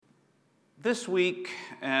This week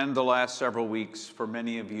and the last several weeks, for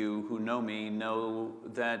many of you who know me, know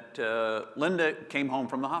that Linda came home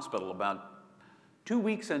from the hospital about 2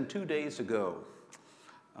 weeks and 2 days ago.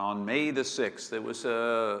 On May the 6th, it was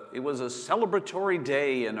a celebratory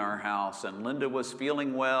day in our house, and Linda was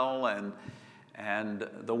feeling well, and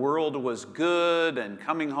the world was good, and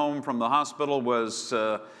coming home from the hospital was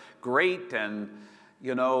great, and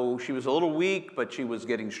you know, she was a little weak, but she was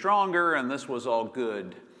getting stronger, and this was all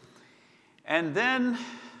good. And then,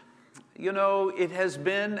 you know, it has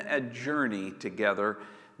been a journey together,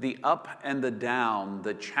 the up and the down,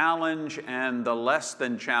 the challenge and the less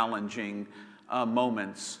than challenging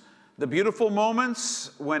moments. The beautiful moments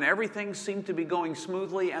when everything seemed to be going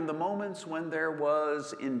smoothly, and the moments when there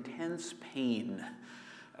was intense pain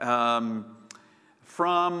that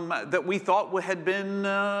we thought had been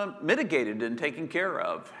mitigated and taken care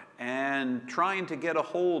of, and trying to get a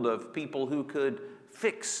hold of people who could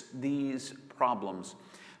fix these problems.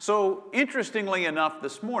 So interestingly enough,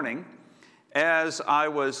 this morning, as I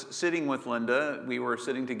was sitting with Linda, we were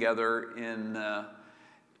sitting together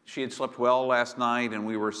she had slept well last night, and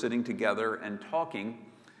we were sitting together and talking,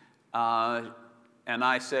 and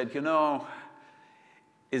I said, you know,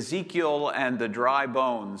 Ezekiel and the dry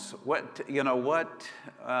bones, what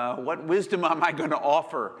wisdom am I going to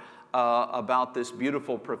offer about this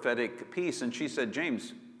beautiful prophetic piece? And she said,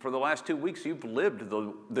 James, for the last 2 weeks, you've lived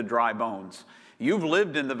the dry bones. You've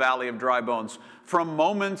lived in the valley of dry bones, from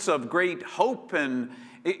moments of great hope and,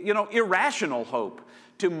 you know, irrational hope,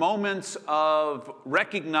 to moments of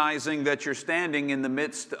recognizing that you're standing in the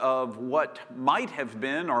midst of what might have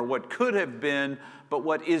been or what could have been, but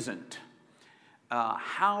what isn't.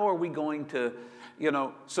 How are we going to,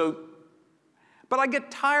 but I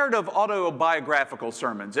get tired of autobiographical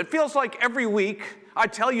sermons. It feels like every week I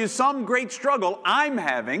tell you some great struggle I'm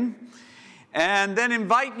having, and then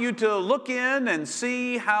invite you to look in and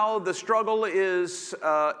see how the struggle is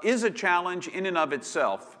a challenge in and of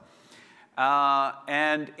itself,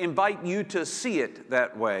 and invite you to see it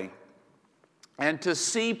that way, and to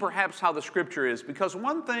see perhaps how the Scripture is. Because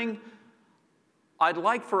one thing I'd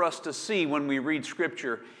like for us to see when we read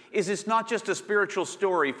Scripture is it's not just a spiritual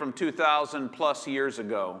story from 2,000 plus years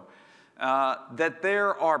ago, that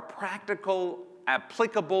there are practical,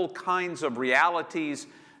 applicable kinds of realities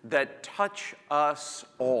that touch us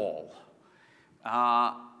all.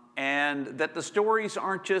 And that the stories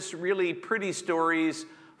aren't just really pretty stories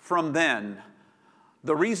from then.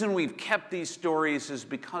 The reason we've kept these stories is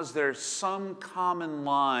because there's some common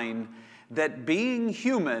line that being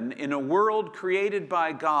human in a world created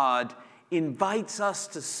by God invites us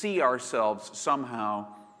to see ourselves somehow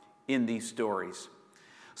in these stories.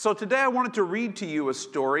 So today I wanted to read to you a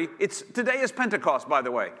story. Today is Pentecost, by the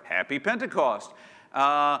way. Happy Pentecost.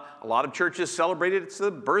 A lot of churches celebrate it. It's the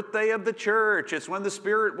birthday of the church. It's when the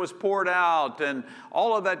Spirit was poured out and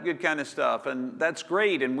all of that good kind of stuff. And that's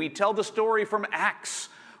great. And we tell the story from Acts,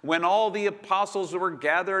 when all the apostles were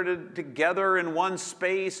gathered together in one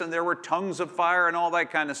space and there were tongues of fire and all that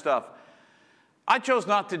kind of stuff. I chose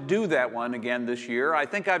not to do that one again this year. I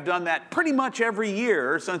think I've done that pretty much every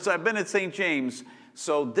year since I've been at St. James.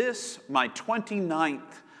 So this, my 29th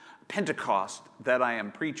Pentecost that I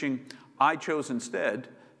am preaching, I chose instead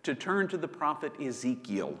to turn to the prophet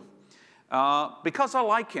Ezekiel because I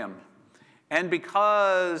like him, and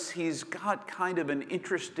because he's got kind of an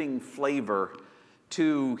interesting flavor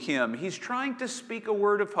to him. He's trying to speak a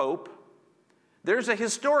word of hope. There's a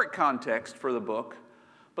historic context for the book,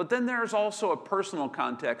 but then there's also a personal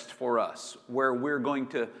context for us, where we're going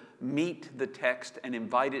to meet the text and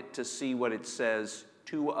invite it to see what it says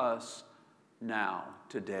to us now,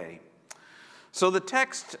 today. So the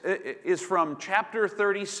text is from chapter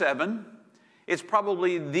 37. It's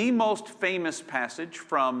probably the most famous passage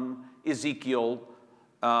from Ezekiel.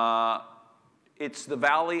 It's the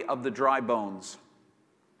Valley of the Dry Bones.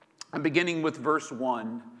 I'm beginning with verse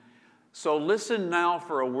 1. So listen now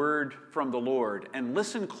for a word from the Lord, and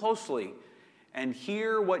listen closely and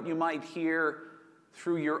hear what you might hear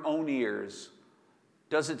through your own ears.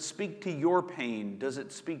 Does it speak to your pain? Does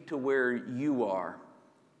it speak to where you are?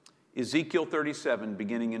 Ezekiel 37,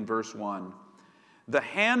 beginning in verse 1. The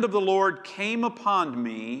hand of the Lord came upon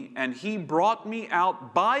me, and he brought me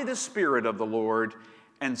out by the Spirit of the Lord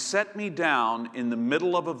and set me down in the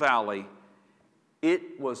middle of a valley.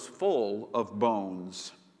 It was full of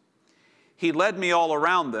bones. He led me all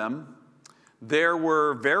around them. There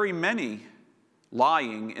were very many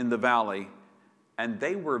lying in the valley, and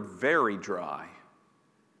they were very dry.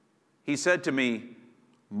 He said to me,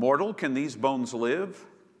 Mortal, can these bones live?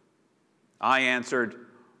 I answered,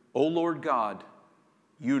 O Lord God,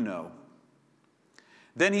 you know.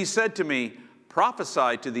 Then he said to me,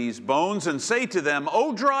 prophesy to these bones and say to them,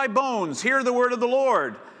 O dry bones, hear the word of the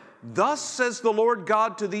Lord. Thus says the Lord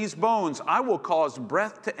God to these bones, I will cause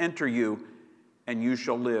breath to enter you, and you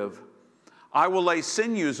shall live. I will lay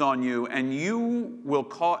sinews on you, and you will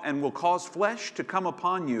cause flesh to come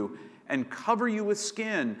upon you, and cover you with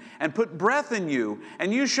skin, and put breath in you,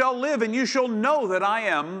 and you shall live, and you shall know that I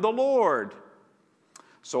am the Lord.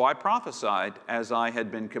 So I prophesied as I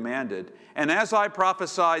had been commanded. And as I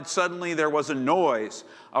prophesied, suddenly there was a noise,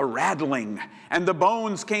 a rattling, and the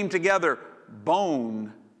bones came together,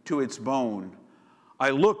 bone to its bone. I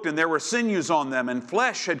looked, and there were sinews on them, and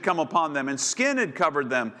flesh had come upon them, and skin had covered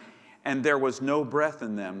them, and there was no breath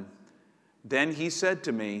in them. Then he said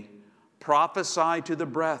to me, prophesy to the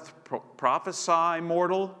breath, prophesy,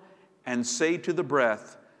 mortal, and say to the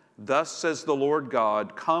breath, thus says the Lord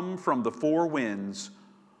God, come from the four winds,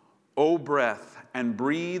 O breath, and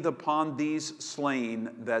breathe upon these slain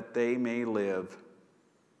that they may live.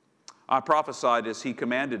 I prophesied as he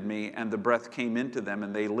commanded me, and the breath came into them,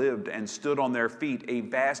 and they lived and stood on their feet, a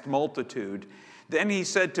vast multitude. Then he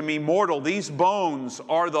said to me, mortal, these bones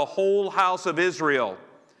are the whole house of Israel.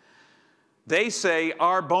 They say,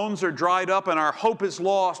 our bones are dried up and our hope is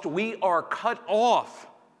lost. We are cut off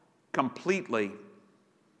completely.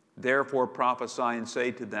 Therefore prophesy and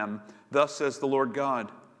say to them, thus says the Lord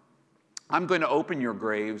God, I'm going to open your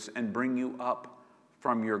graves and bring you up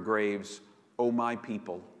from your graves, O my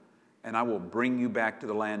people, and I will bring you back to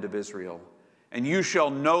the land of Israel. And you shall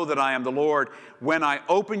know that I am the Lord when I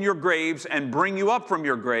open your graves and bring you up from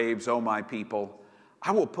your graves, O my people.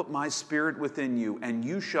 I will put my spirit within you, and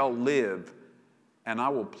you shall live, and I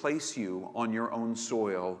will place you on your own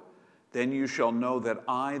soil. Then you shall know that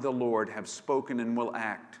I, the Lord, have spoken and will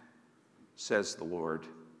act, says the Lord.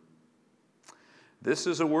 This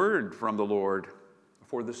is a word from the Lord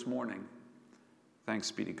for this morning.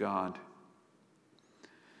 Thanks be to God.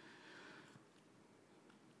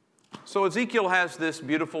 So Ezekiel has this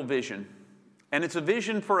beautiful vision, and it's a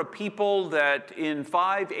vision for a people that in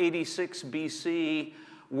 586 BC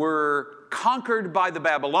were conquered by the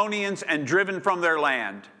Babylonians and driven from their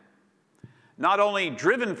land. Not only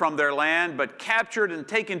driven from their land, but captured and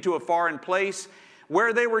taken to a foreign place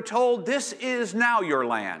where they were told, this is now your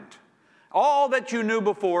land. All that you knew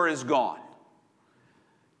before is gone.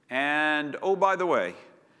 And, oh, by the way,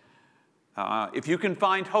 if you can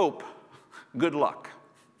find hope, good luck.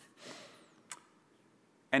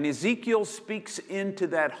 And Ezekiel speaks into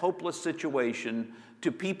that hopeless situation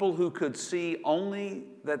to people who could see only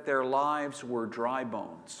that their lives were dry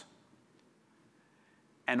bones,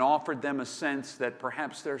 and offered them a sense that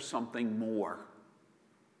perhaps there's something more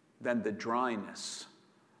than the dryness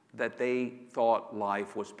that they thought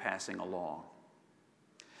life was passing along.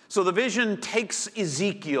 So the vision takes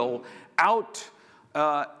Ezekiel out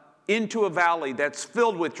into a valley that's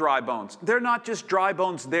filled with dry bones. They're not just dry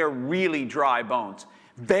bones, they're really dry bones.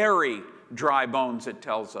 Very dry bones, it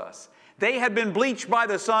tells us. They had been bleached by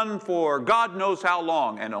the sun for God knows how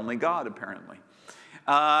long, and only God apparently.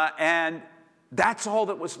 And that's all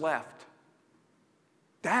that was left.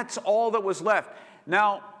 That's all that was left.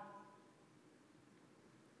 Now,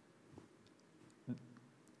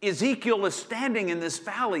 Ezekiel is standing in this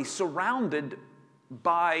valley surrounded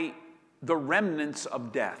by the remnants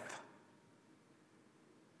of death.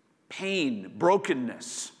 Pain,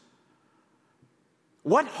 brokenness.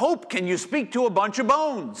 What hope can you speak to a bunch of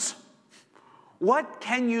bones? What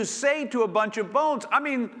can you say to a bunch of bones? I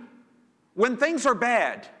mean, when things are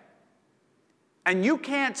bad and you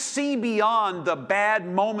can't see beyond the bad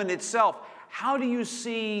moment itself, how do you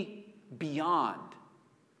see beyond?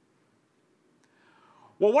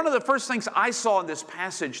 Well, one of the first things I saw in this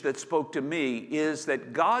passage that spoke to me is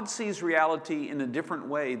that God sees reality in a different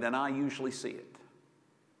way than I usually see it.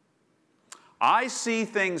 I see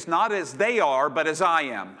things not as they are, but as I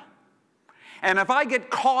am. And if I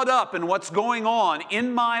get caught up in what's going on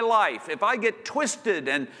in my life, if I get twisted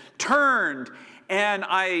and turned, and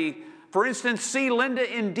I, for instance, see Linda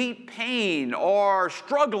in deep pain or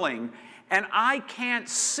struggling, and I can't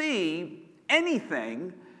see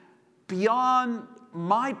anything beyond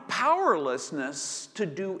my powerlessness to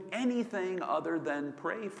do anything other than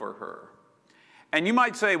pray for her. And you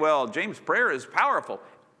might say, well, James, prayer is powerful.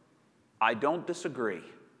 I don't disagree.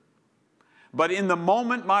 But in the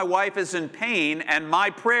moment my wife is in pain and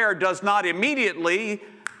my prayer does not immediately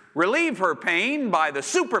relieve her pain by the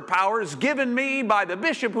superpowers given me by the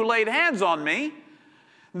bishop who laid hands on me,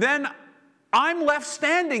 then I'm left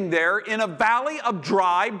standing there in a valley of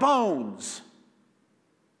dry bones.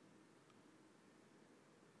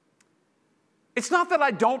 It's not that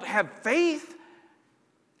I don't have faith.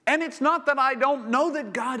 And it's not that I don't know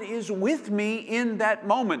that God is with me in that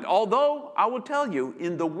moment. Although, I will tell you,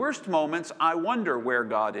 in the worst moments, I wonder where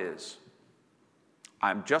God is.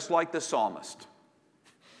 I'm just like the psalmist.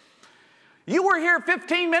 You were here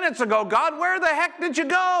 15 minutes ago, God. Where the heck did you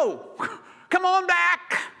go? Come on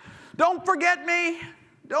back. Don't forget me.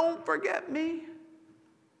 Don't forget me.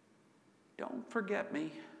 Don't forget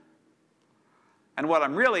me. And what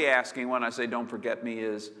I'm really asking when I say don't forget me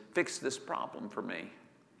is, fix this problem for me.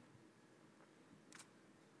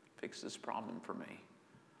 Fix this problem for me.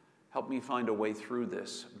 Help me find a way through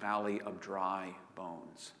this valley of dry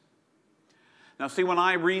bones. Now, see, when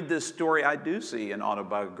I read this story, I do see an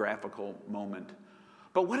autobiographical moment.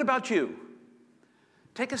 But what about you?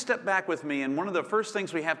 Take a step back with me, and one of the first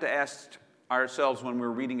things we have to ask ourselves when we're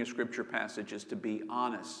reading a scripture passage is to be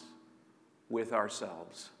honest with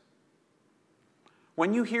ourselves.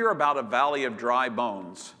 When you hear about a valley of dry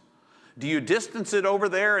bones, do you distance it over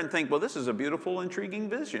there and think, well, this is a beautiful, intriguing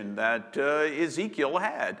vision that Ezekiel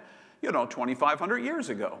had, 2,500 years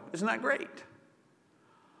ago. Isn't that great?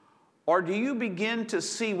 Or do you begin to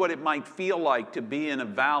see what it might feel like to be in a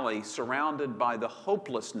valley surrounded by the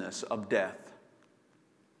hopelessness of death?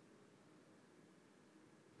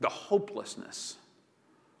 The hopelessness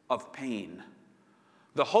of pain.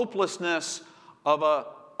 The hopelessness of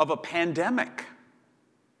a pandemic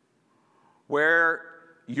where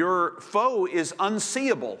your foe is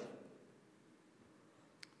unseeable.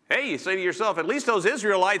 Hey, you say to yourself, at least those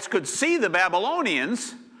Israelites could see the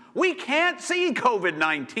Babylonians. We can't see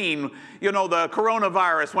COVID-19, the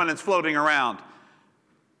coronavirus when it's floating around.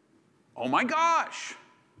 Oh my gosh.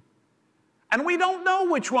 And we don't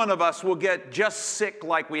know which one of us will get just sick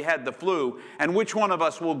like we had the flu, and which one of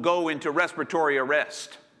us will go into respiratory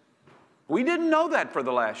arrest. We didn't know that for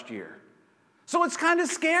the last year. So it's kind of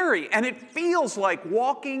scary, and it feels like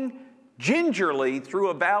walking gingerly through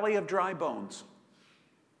a valley of dry bones.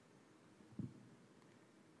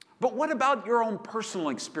 But what about your own personal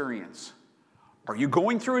experience? Are you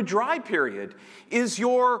going through a dry period? Is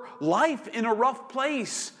your life in a rough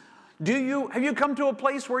place? Have you come to a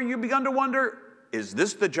place where you've begun to wonder, is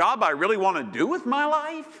this the job I really want to do with my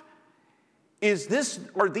life?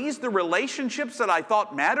 Are these the relationships that I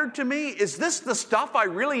thought mattered to me? Is this the stuff I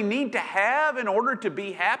really need to have in order to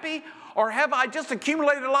be happy? Or have I just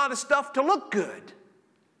accumulated a lot of stuff to look good?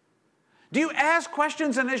 Do you ask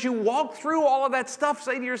questions, and as you walk through all of that stuff,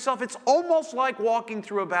 say to yourself, it's almost like walking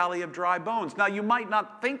through a valley of dry bones. Now, you might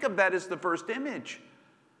not think of that as the first image,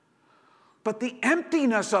 but the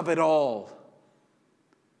emptiness of it all.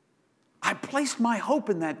 I placed my hope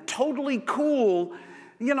in that totally cool,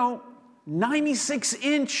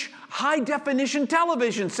 96-inch high-definition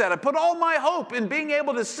television set. I put all my hope in being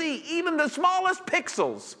able to see even the smallest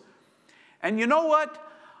pixels. And you know what?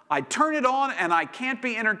 I turn it on and I can't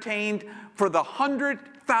be entertained for the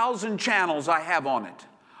 100,000 channels I have on it.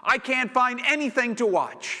 I can't find anything to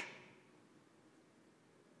watch.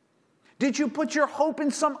 Did you put your hope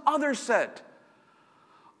in some other set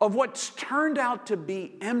of what's turned out to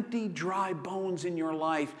be empty, dry bones in your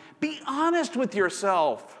life? Be honest with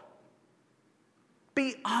yourself.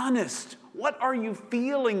 Be honest. What are you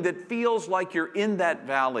feeling that feels like you're in that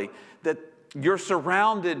valley, that you're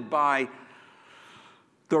surrounded by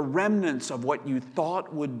the remnants of what you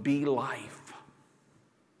thought would be life?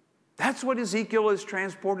 That's what Ezekiel is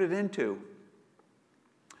transported into,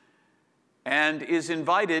 and is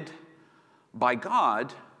invited by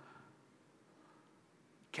God.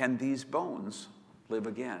 Can these bones live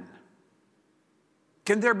again?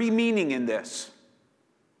 Can there be meaning in this?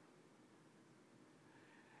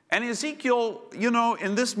 And Ezekiel,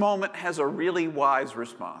 in this moment has a really wise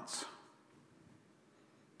response.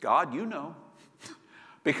 God, you know.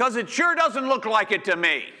 Because it sure doesn't look like it to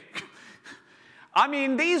me. I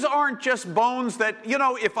mean, these aren't just bones that,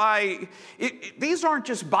 these aren't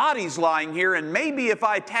just bodies lying here, and maybe if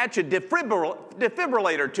I attach a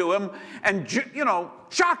defibrillator to them and,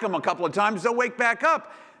 shock them a couple of times, they'll wake back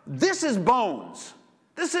up. This is bones.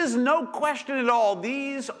 This is no question at all.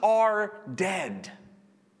 These are dead.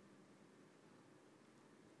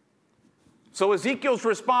 So Ezekiel's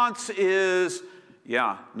response is,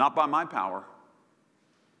 yeah, not by my power.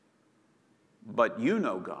 But you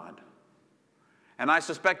know, God. And I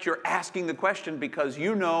suspect you're asking the question because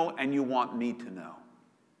you know and you want me to know.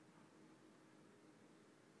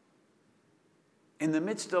 In the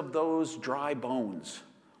midst of those dry bones,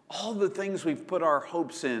 all the things we've put our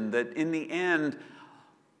hopes in that in the end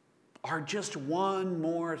are just one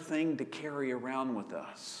more thing to carry around with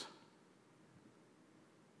us.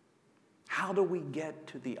 How do we get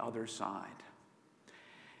to the other side?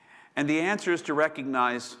 And the answer is to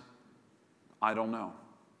recognize, I don't know.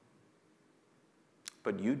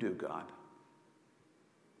 But you do, God.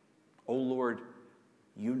 Oh, Lord,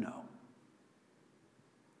 you know.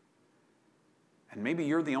 And maybe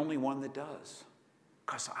you're the only one that does,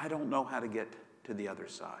 because I don't know how to get to the other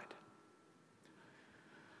side.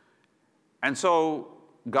 And so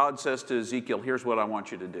God says to Ezekiel, here's what I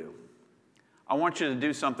want you to do. I want you to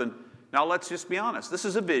do something. Now, let's just be honest. This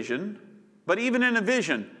is a vision, but even in a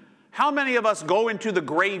vision, how many of us go into the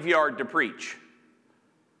graveyard to preach?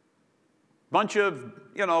 Bunch of,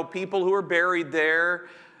 people who are buried there,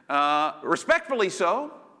 respectfully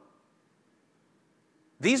so.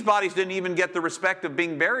 These bodies didn't even get the respect of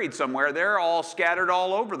being buried somewhere. They're all scattered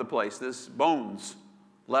all over the place. This bones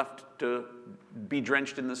left to be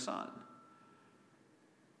drenched in the sun.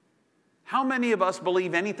 How many of us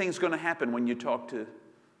believe anything's going to happen when you talk to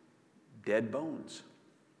dead bones?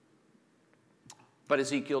 But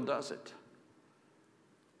Ezekiel does it.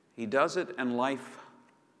 He does it, and life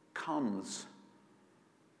comes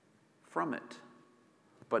from it,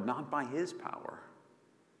 but not by his power,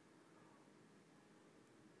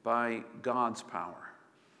 by God's power.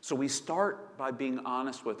 So we start by being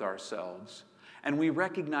honest with ourselves, and we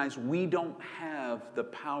recognize we don't have the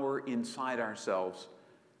power inside ourselves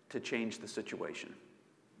to change the situation.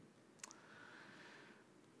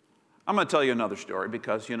 I'm going to tell you another story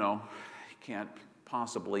because, you can't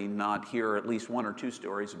possibly not hear at least one or two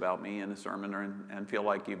stories about me in a sermon and feel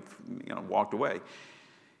like you've, walked away.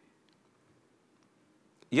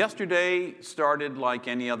 Yesterday started like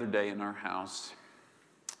any other day in our house,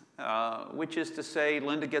 which is to say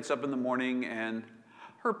Linda gets up in the morning and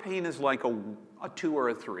her pain is like a 2 or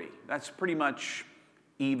a 3. That's pretty much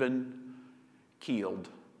even keeled.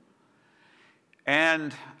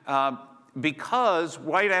 And because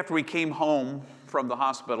right after we came home from the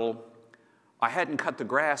hospital, I hadn't cut the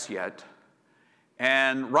grass yet.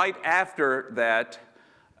 And right after that,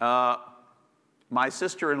 my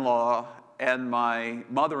sister-in-law and my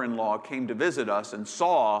mother-in-law came to visit us and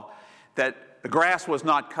saw that the grass was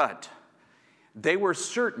not cut. They were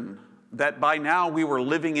certain that by now we were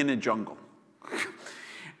living in a jungle.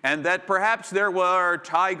 And that perhaps there were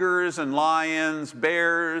tigers and lions,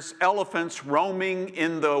 bears, elephants roaming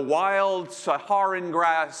in the wild Saharan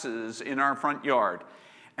grasses in our front yard.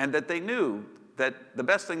 And that they knew that the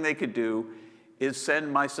best thing they could do is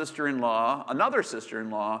send my sister-in-law, another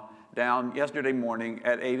sister-in-law, down yesterday morning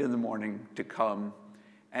at 8 in the morning to come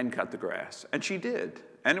and cut the grass. And she did.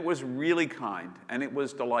 And it was really kind, and it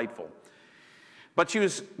was delightful. But she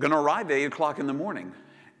was going to arrive at 8 o'clock in the morning.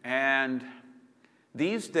 And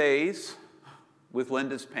these days, with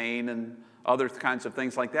Linda's pain and other kinds of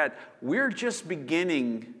things like that, we're just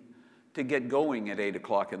beginning to get going at 8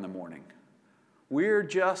 o'clock in the morning. We're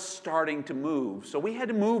just starting to move. So we had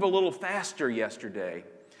to move a little faster yesterday.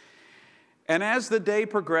 And as the day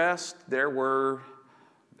progressed, Linda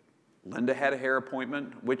had a hair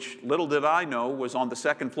appointment, which little did I know was on the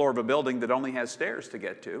second floor of a building that only has stairs to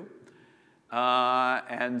get to.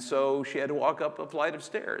 And so she had to walk up a flight of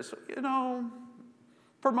stairs.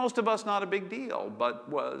 For most of us, not a big deal, but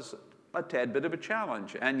was a tad bit of a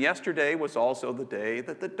challenge. And yesterday was also the day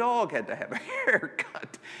that the dog had to have a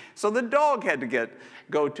haircut. So the dog had to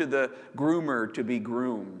go to the groomer to be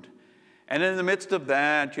groomed. And in the midst of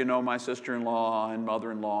that, my sister-in-law and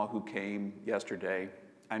mother-in-law who came yesterday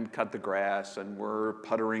and cut the grass and were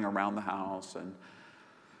puttering around the house and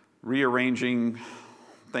rearranging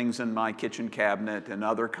things in my kitchen cabinet and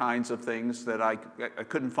other kinds of things that I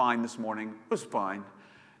couldn't find this morning. It was fine.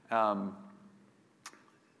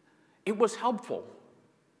 It was helpful.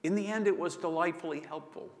 In the end, it was delightfully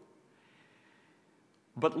helpful.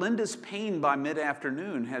 But Linda's pain by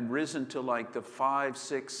mid-afternoon had risen to like the 5,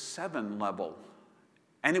 6, 7 level,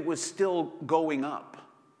 and it was still going up.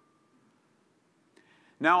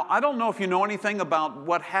 Now, I don't know if you know anything about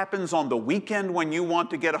what happens on the weekend when you want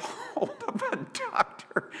to get a hold of a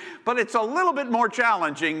doctor, but it's a little bit more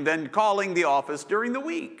challenging than calling the office during the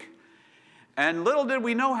week. And little did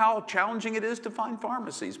we know how challenging it is to find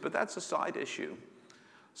pharmacies, but that's a side issue.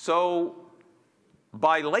 So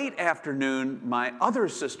by late afternoon, my other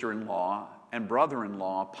sister-in-law and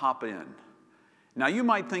brother-in-law pop in. Now, you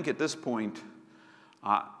might think at this point,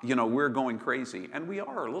 we're going crazy, and we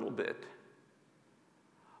are a little bit.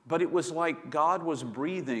 But it was like God was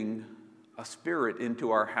breathing a spirit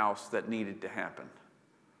into our house that needed to happen.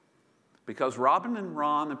 Because Robin and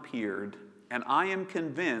Ron appeared, and I am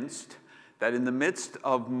convinced that in the midst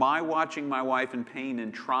of my watching my wife in pain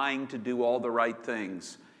and trying to do all the right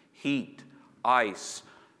things, heat, ice,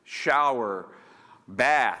 shower,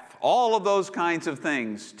 bath, all of those kinds of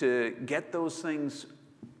things to get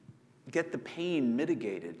the pain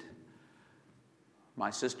mitigated, My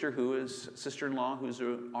sister-in-law, who's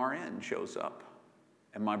an RN, shows up.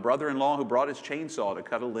 And my brother-in-law, who brought his chainsaw to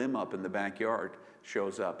cut a limb up in the backyard,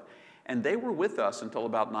 shows up. And they were with us until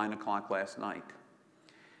about 9 o'clock last night.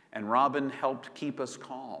 And Robin helped keep us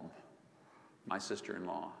calm, my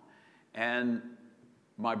sister-in-law. And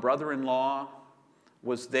my brother-in-law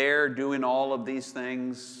was there doing all of these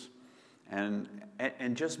things and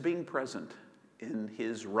just being present in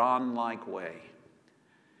his Ron-like way.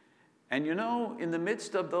 And you know, in the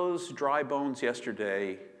midst of those dry bones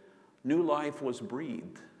yesterday, new life was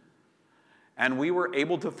breathed. And we were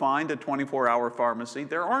able to find a 24-hour pharmacy.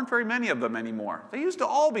 There aren't very many of them anymore. They used to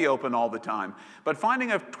all be open all the time. But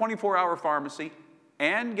finding a 24-hour pharmacy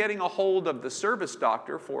and getting a hold of the service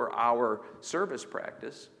doctor for our service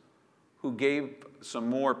practice, who gave some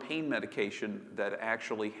more pain medication that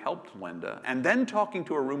actually helped Linda, and then talking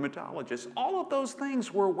to a rheumatologist, all of those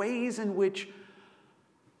things were ways in which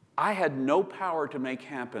I had no power to make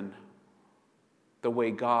happen the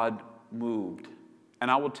way God moved.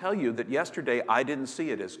 And I will tell you that yesterday I didn't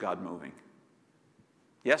see it as God moving.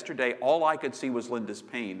 Yesterday all I could see was Linda's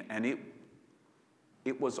pain, and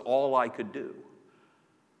it was all I could do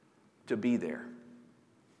to be there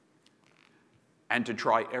and to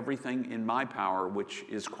try everything in my power, which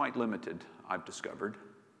is quite limited, I've discovered,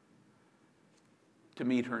 to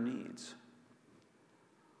meet her needs.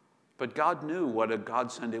 But God knew what a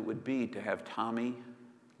godsend it would be to have Tommy,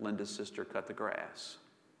 Linda's sister, cut the grass,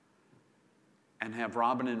 and have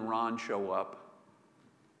Robin and Ron show up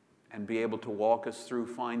and be able to walk us through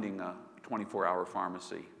finding a 24-hour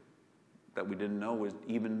pharmacy that we didn't know was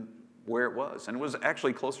even where it was. And it was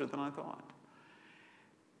actually closer than I thought.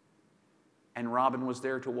 And Robin was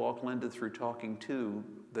there to walk Linda through talking to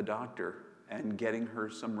the doctor and getting her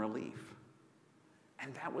some relief.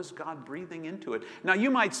 And that was God breathing into it. Now,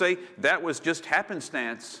 you might say that was just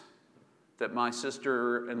happenstance that my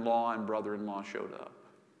sister-in-law and brother-in-law showed up.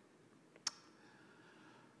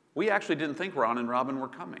 We actually didn't think Ron and Robin were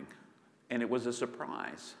coming, and it was a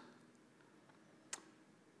surprise.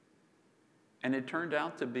 And it turned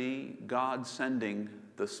out to be God sending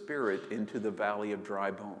the Spirit into the valley of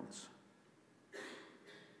dry bones.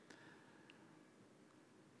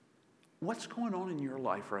 What's going on in your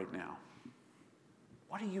life right now?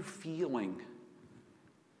 What are you feeling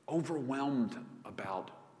overwhelmed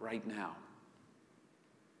about right now?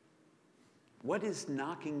 What is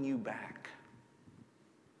knocking you back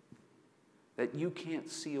that you can't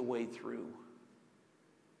see a way through?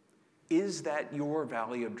 Is that your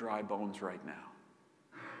valley of dry bones right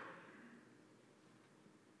now?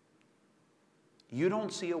 You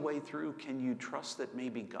don't see a way through. Can you trust that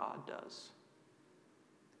maybe God does?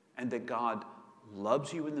 And that God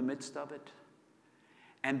loves you in the midst of it?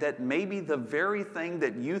 And that maybe the very thing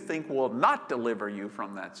that you think will not deliver you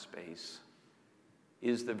from that space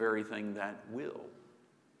is the very thing that will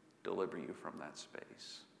deliver you from that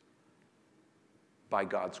space by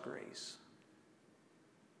God's grace.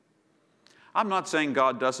 I'm not saying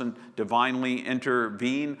God doesn't divinely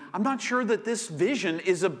intervene. I'm not sure that this vision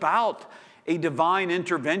is about a divine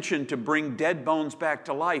intervention to bring dead bones back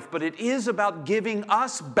to life, but it is about giving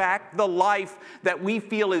us back the life that we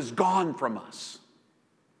feel is gone from us.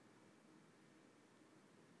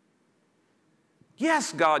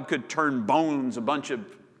 Yes, God could turn bones, a bunch of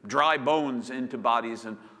dry bones, into bodies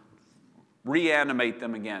and reanimate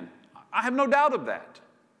them again. I have no doubt of that.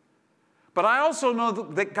 But I also know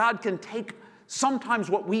that God can take sometimes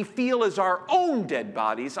what we feel as our own dead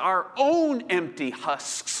bodies, our own empty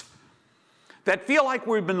husks, that feel like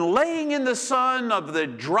we've been laying in the sun of the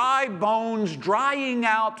dry bones, drying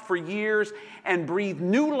out for years, and breathe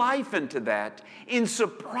new life into that in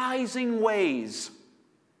surprising ways.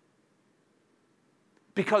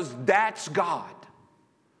 Because that's God.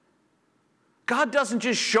 God doesn't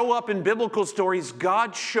just show up in biblical stories.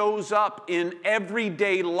 God shows up in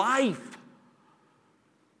everyday life.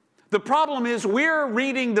 The problem is we're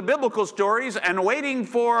reading the biblical stories and waiting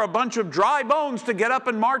for a bunch of dry bones to get up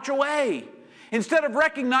and march away, instead of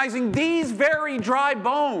recognizing these very dry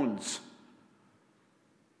bones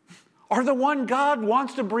are the one God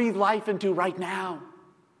wants to breathe life into right now.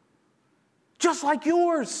 Just like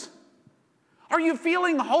yours. Are you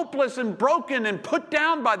feeling hopeless and broken and put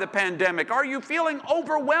down by the pandemic? Are you feeling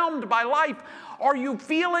overwhelmed by life? Are you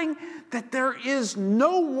feeling that there is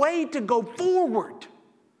no way to go forward?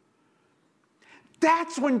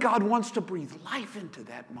 That's when God wants to breathe life into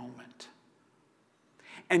that moment.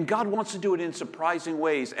 And God wants to do it in surprising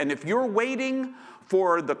ways. And if you're waiting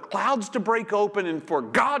for the clouds to break open and for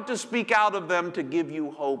God to speak out of them to give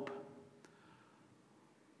you hope,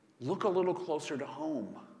 look a little closer to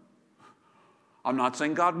home. I'm not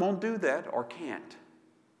saying God won't do that or can't.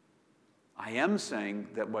 I am saying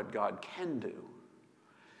that what God can do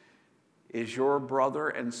is your brother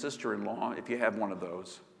and sister-in-law, if you have one of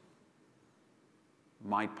those,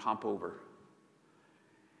 might pop over.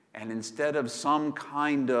 And instead of some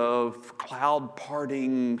kind of cloud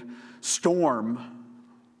parting storm,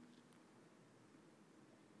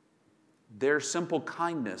 their simple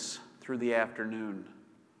kindness through the afternoon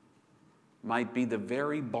might be the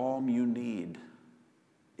very balm you need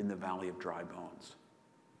in the valley of dry bones.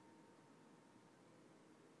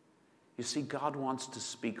 You see, God wants to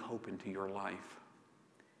speak hope into your life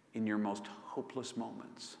in your most hopeless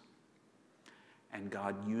moments. And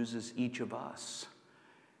God uses each of us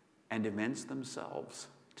and events themselves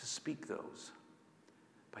to speak those.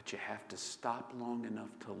 But you have to stop long enough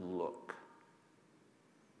to look.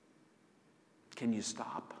 Can you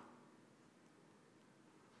stop?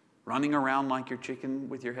 Running around like your chicken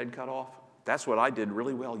with your head cut off? That's what I did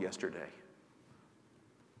really well yesterday.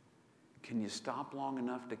 Can you stop long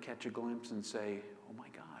enough to catch a glimpse and say, oh my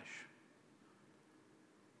gosh,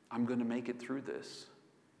 I'm going to make it through this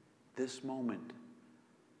moment,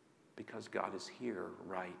 because God is here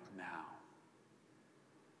right now.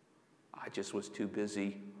 I just was too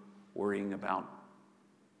busy worrying about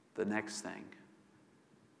the next thing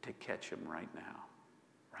to catch him right now,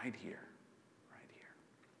 right here, right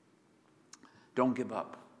here. Don't give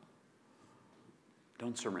up.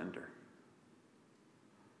 Don't surrender.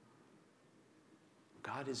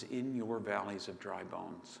 God is in your valleys of dry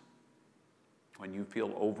bones. When you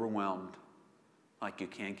feel overwhelmed, like you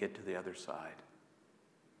can't get to the other side.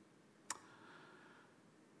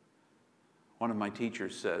 One of my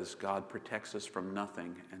teachers says, God protects us from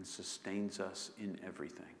nothing and sustains us in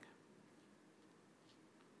everything.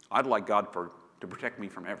 I'd like God to protect me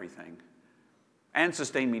from everything and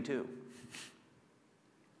sustain me too.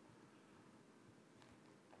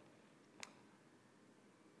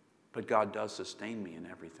 But God does sustain me in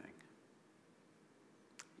everything.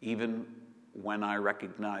 Even when I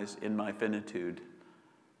recognize in my finitude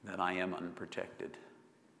that I am unprotected,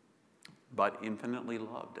 but infinitely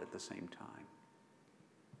loved at the same time.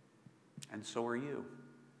 And so are you.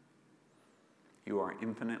 You are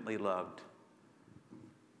infinitely loved.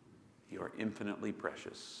 You are infinitely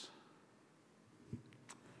precious.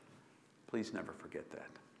 Please never forget that.